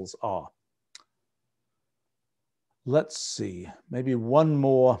quasi-crystals are. Let's see, maybe one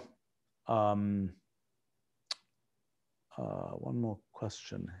more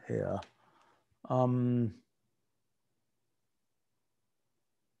question here.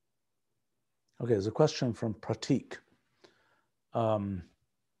 Okay, there's a question from Pratik.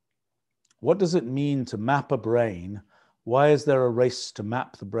 What does it mean to map a brain? Why is there a race to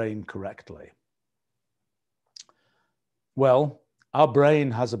map the brain correctly? Well, our brain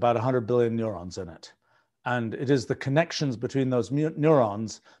has about 100 billion neurons in it. And it is the connections between those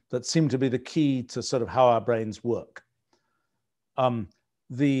neurons that seem to be the key to sort of how our brains work. Our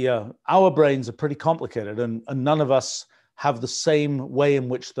brains are pretty complicated, and none of us have the same way in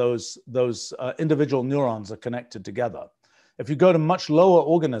which those individual neurons are connected together. If you go to much lower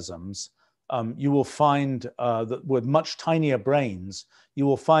organisms, you will find that with much tinier brains, you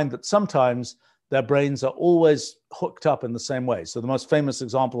will find that sometimes their brains are always hooked up in the same way. So the most famous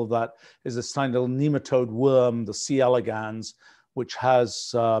example of that is this tiny little nematode worm, the C. elegans, which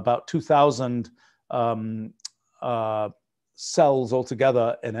has about 2,000 cells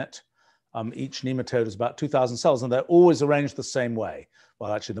altogether in it. Each nematode is about 2,000 cells, and they're always arranged the same way.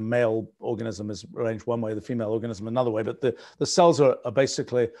 Well, actually, the male organism is arranged one way, the female organism another way, but the cells are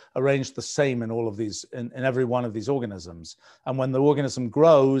basically arranged the same in all of these, in every one of these organisms. And when the organism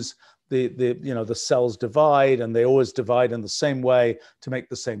grows, the cells divide, and they always divide in the same way to make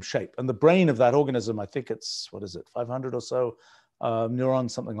the same shape. And the brain of that organism, I think it's, 500 or so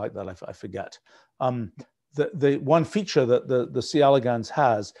neurons, something like that, I forget. The one feature that the C. elegans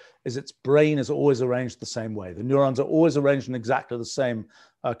has is its brain is always arranged the same way. The neurons are always arranged in exactly the same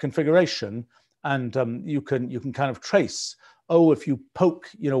configuration, and you can kind of trace. Oh, if you poke,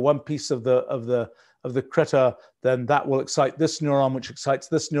 one piece of the critter, then that will excite this neuron, which excites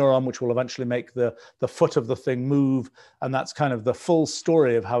this neuron, which will eventually make the foot of the thing move, and that's kind of the full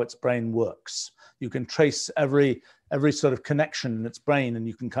story of how its brain works. You can trace every sort of connection in its brain, and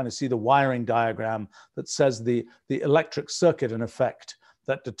you can kind of see the wiring diagram that says the electric circuit, in effect,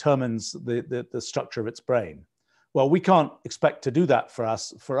 that determines the structure of its brain. Well, we can't expect to do that for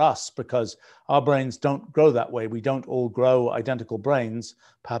us because our brains don't grow that way. We don't all grow identical brains.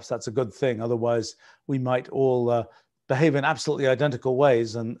 Perhaps that's a good thing. Otherwise, we might all behave in absolutely identical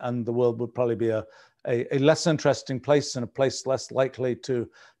ways, and the world would probably be a less interesting place, and a place less likely to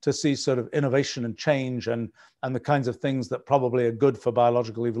see sort of innovation and change and the kinds of things that probably are good for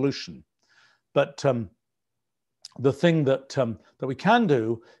biological evolution. But the thing that we can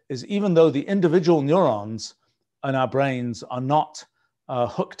do is, even though the individual neurons in our brains are not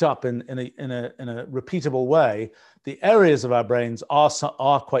hooked up in a repeatable way, the areas of our brains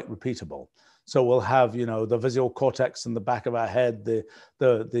are quite repeatable. So we'll have, the visual cortex in the back of our head,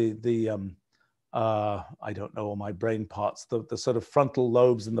 I don't know all my brain parts, the sort of frontal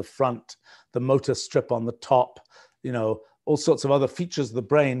lobes in the front, the motor strip on the top, all sorts of other features of the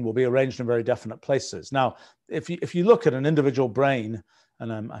brain will be arranged in very definite places. Now, if you look at an individual brain,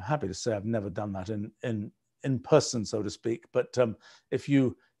 and I'm happy to say I've never done that in person, so to speak, but if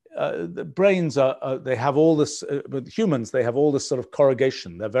you the brains they have all this, with humans, they have all this sort of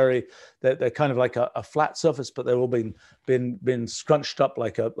corrugation. They're kind of like a flat surface, but they've all been scrunched up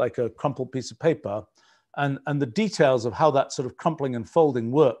like a crumpled piece of paper. And the details of how that sort of crumpling and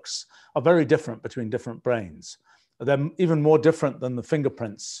folding works are very different between different brains. They're even more different than the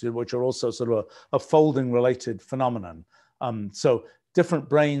fingerprints, which are also sort of a folding related phenomenon. So different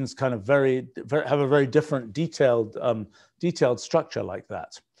brains kind of have a very different detailed structure like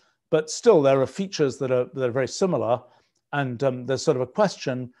that. But still, there are features that are very similar. And there's sort of a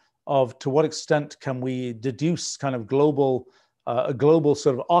question of to what extent can we deduce kind of a global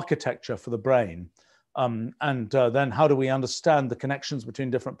sort of architecture for the brain. Then how do we understand the connections between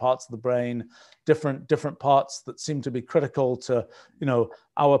different parts of the brain, different parts that seem to be critical to,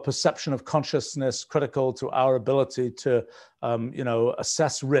 our perception of consciousness, critical to our ability to,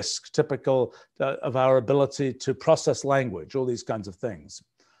 assess risk, typical of our ability to process language, all these kinds of things.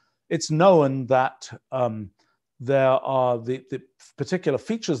 It's known that there are the particular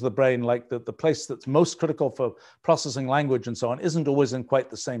features of the brain, like the place that's most critical for processing language and so on, isn't always in quite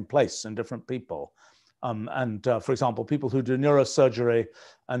the same place in different people. For example, people who do neurosurgery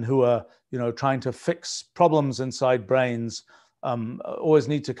and who are, trying to fix problems inside brains always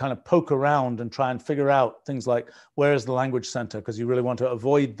need to kind of poke around and try and figure out things like, where is the language center? Because you really want to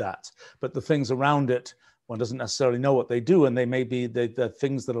avoid that. But the things around it, one doesn't necessarily know what they do, and they may be the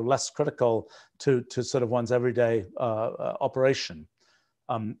things that are less critical to sort of one's everyday operation.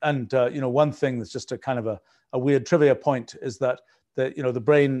 One thing that's just a kind of a weird trivia point is that the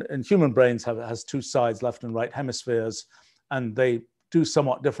brain in human brains has two sides, left and right hemispheres, and they do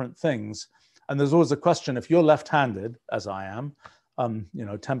somewhat different things. And there's always a question: if you're left-handed, as I am,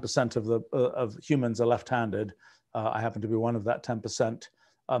 10% of humans are left-handed. I happen to be one of that 10%.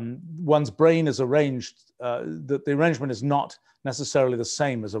 One's brain is arranged. The arrangement is not necessarily the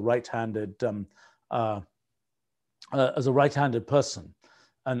same as a right-handed person.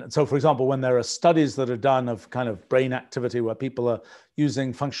 And so, for example, when there are studies that are done of kind of brain activity where people are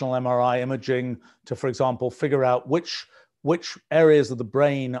using functional MRI imaging to, for example, figure out which areas of the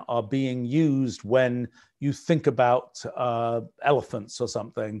brain are being used when you think about elephants or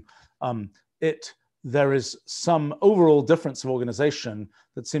something, there is some overall difference of organization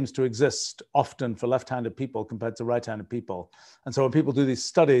that seems to exist often for left-handed people compared to right-handed people. And so when people do these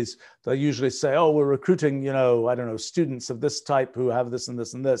studies, they usually say, oh, we're recruiting, I don't know, students of this type who have this and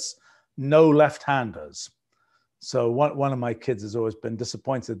this and this, no left-handers. So one of my kids has always been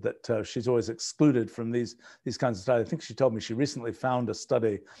disappointed that she's always excluded from these kinds of studies. I think she told me she recently found a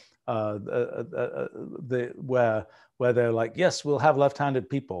study where they're like, yes, we'll have left-handed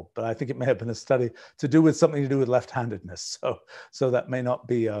people, but I think it may have been a study to do with something to do with left-handedness. So that may not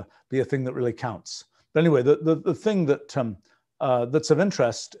be a thing that really counts. But anyway, the thing that that's of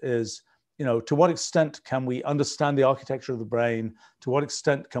interest is, to what extent can we understand the architecture of the brain? To what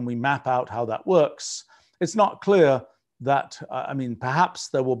extent can we map out how that works? It's not clear that, perhaps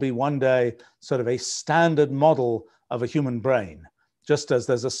there will be one day sort of a standard model of a human brain, just as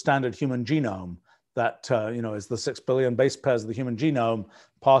there's a standard human genome that, is the 6 billion base pairs of the human genome.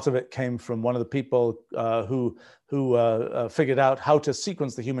 Part of it came from one of the people who figured out how to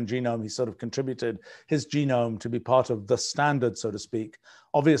sequence the human genome. He sort of contributed his genome to be part of the standard, so to speak.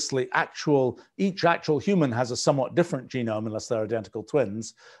 Obviously, each actual human has a somewhat different genome, unless they're identical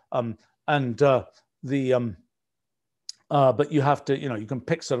twins. But you have to, you can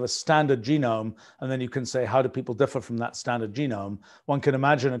pick sort of a standard genome, and then you can say, how do people differ from that standard genome? One can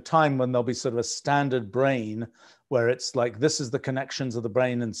imagine a time when there'll be sort of a standard brain where it's like, this is the connections of the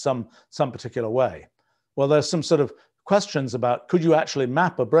brain in some particular way. Well, there's some sort of questions about, could you actually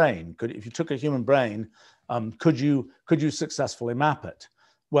map a brain? If you took a human brain, could you successfully map it?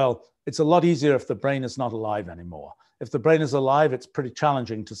 Well, it's a lot easier if the brain is not alive anymore. If the brain is alive, it's pretty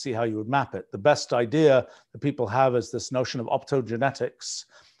challenging to see how you would map it. The best idea that people have is this notion of optogenetics,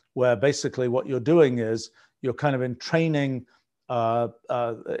 where basically what you're doing is you're kind of entraining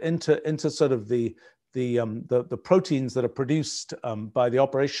into sort of the proteins that are produced by the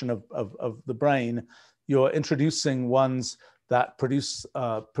operation of the brain. You're introducing ones that produce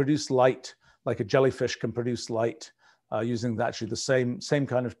light, like a jellyfish can produce light, using actually the same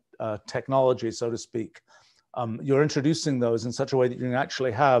kind of technology, so to speak. You're introducing those in such a way that you can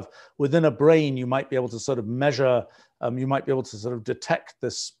actually have within a brain, you might be able to sort of measure, you might be able to sort of detect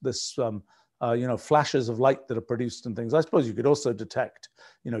this flashes of light that are produced and things. I suppose you could also detect,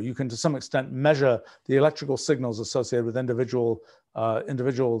 you can to some extent measure the electrical signals associated with individual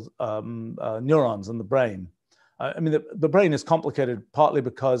neurons in the brain. I mean, the brain is complicated partly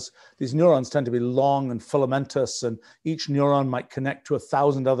because these neurons tend to be long and filamentous, and each neuron might connect to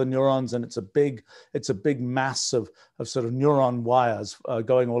 1,000 other neurons, and it's a big mass of sort of neuron wires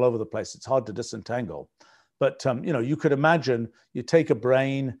going all over the place. It's hard to disentangle. But you know, you could imagine you take a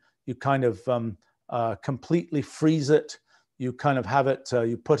brain, you kind of completely freeze it, you kind of have it,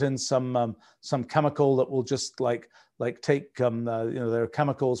 you put in some chemical that will just like take, you know, there are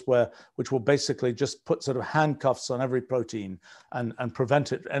chemicals which will basically just put sort of handcuffs on every protein and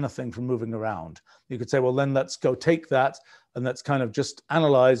prevent anything from moving around. You could say, well, then let's go take that and let's kind of just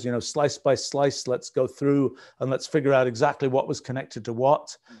analyze, you know, slice by slice, let's go through and let's figure out exactly what was connected to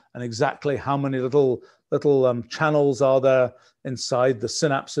what and exactly how many little channels are there inside the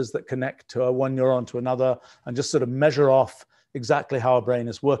synapses that connect to one neuron to another, and just sort of measure off exactly how a brain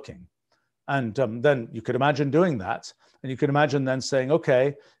is working. And then you could imagine doing that. And you could imagine then saying,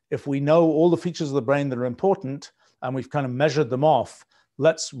 okay, if we know all the features of the brain that are important and we've kind of measured them off,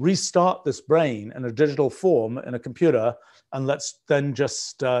 let's restart this brain in a digital form in a computer. And let's then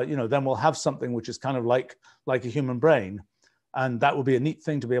just, you know, then we'll have something which is kind of like a human brain. And that would be a neat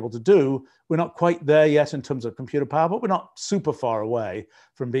thing to be able to do. We're not quite there yet in terms of computer power, but we're not super far away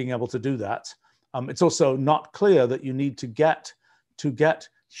from being able to do that. It's also not clear that you need to get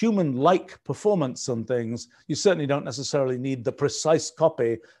human-like performance on things. You certainly don't necessarily need the precise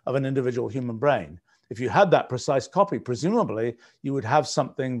copy of an individual human brain. If you had that precise copy, presumably you would have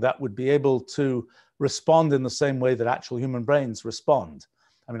something that would be able to respond in the same way that actual human brains respond.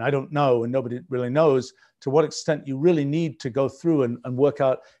 I mean, I don't know, and nobody really knows to what extent you really need to go through and work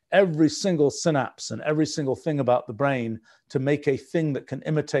out every single synapse and every single thing about the brain to make a thing that can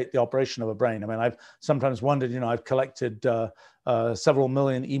imitate the operation of a brain. I mean, I've sometimes wondered, you know, I've collected several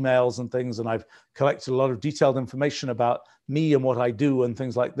million emails and things, and I've collected a lot of detailed information about me and what I do and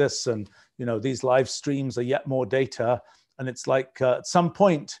things like this. And, you know, these live streams are yet more data. And it's like at some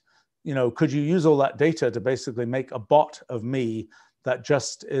point, you know, could you use all that data to basically make a bot of me that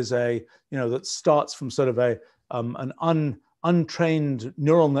just is a, you know, that starts from sort of an untrained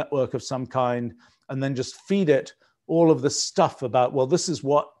neural network of some kind, and then just feed it all of this stuff about, well, this is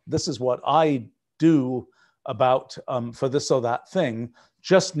what I do about for this or that thing.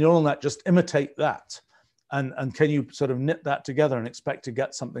 Just neural net, just imitate that, and can you sort of knit that together and expect to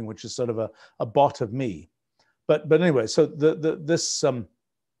get something which is sort of a bot of me? But anyway, so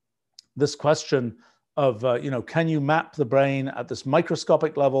this question of, you know, can you map the brain at this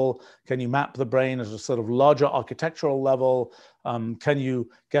microscopic level? Can you map the brain at a sort of larger architectural level? Can you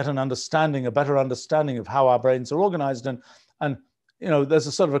get a better understanding of how our brains are organized? And you know, there's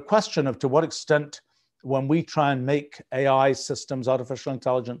a sort of a question of to what extent, when we try and make AI systems, artificial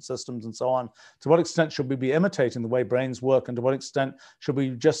intelligence systems and so on, to what extent should we be imitating the way brains work? And to what extent should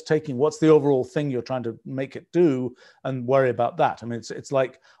we just taking what's the overall thing you're trying to make it do and worry about that? I mean, it's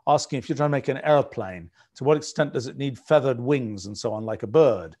like asking, if you're trying to make an airplane, to what extent does it need feathered wings and so on, like a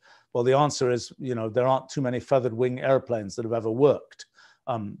bird? Well, the answer is, you know, there aren't too many feathered wing airplanes that have ever worked.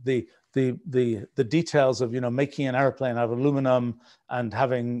 The details of, you know, making an airplane out of aluminum and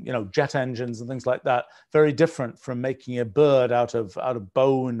having, you know, jet engines and things like that, very different from making a bird out of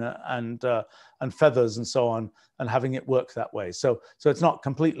bone and feathers and so on, and having it work that way. So it's not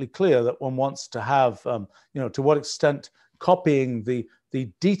completely clear that one wants to have, you know, to what extent copying the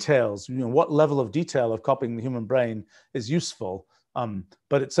details, you know, what level of detail of copying the human brain is useful.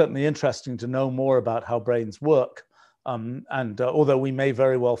 But it's certainly interesting to know more about how brains work. Although we may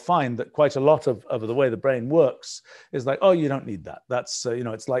very well find that quite a lot of the way the brain works is like, oh, you don't need that. That's, you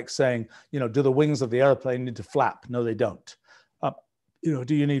know, it's like saying, you know, do the wings of the airplane need to flap? No, they don't. You know,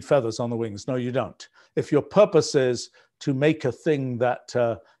 do you need feathers on the wings? No, you don't. If your purpose is to make a thing that,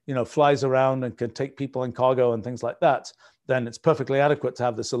 you know, flies around and can take people in cargo and things like that, then it's perfectly adequate to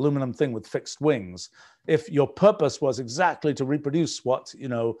have this aluminum thing with fixed wings. If your purpose was exactly to reproduce what, you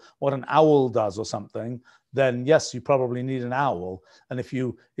know, what an owl does or something, then yes, you probably need an owl. And if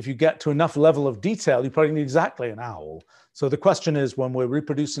you get to enough level of detail, you probably need exactly an owl. So the question is, when we're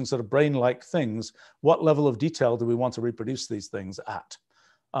reproducing sort of brain-like things, what level of detail do we want to reproduce these things at?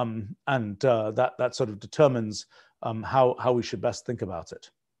 That sort of determines how we should best think about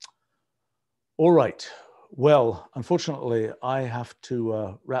it. All right. Well, unfortunately, I have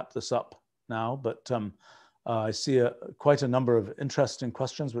to wrap this up now, but I see quite a number of interesting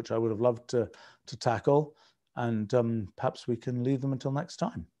questions, which I would have loved to tackle, and perhaps we can leave them until next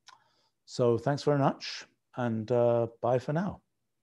time. So thanks very much, and bye for now.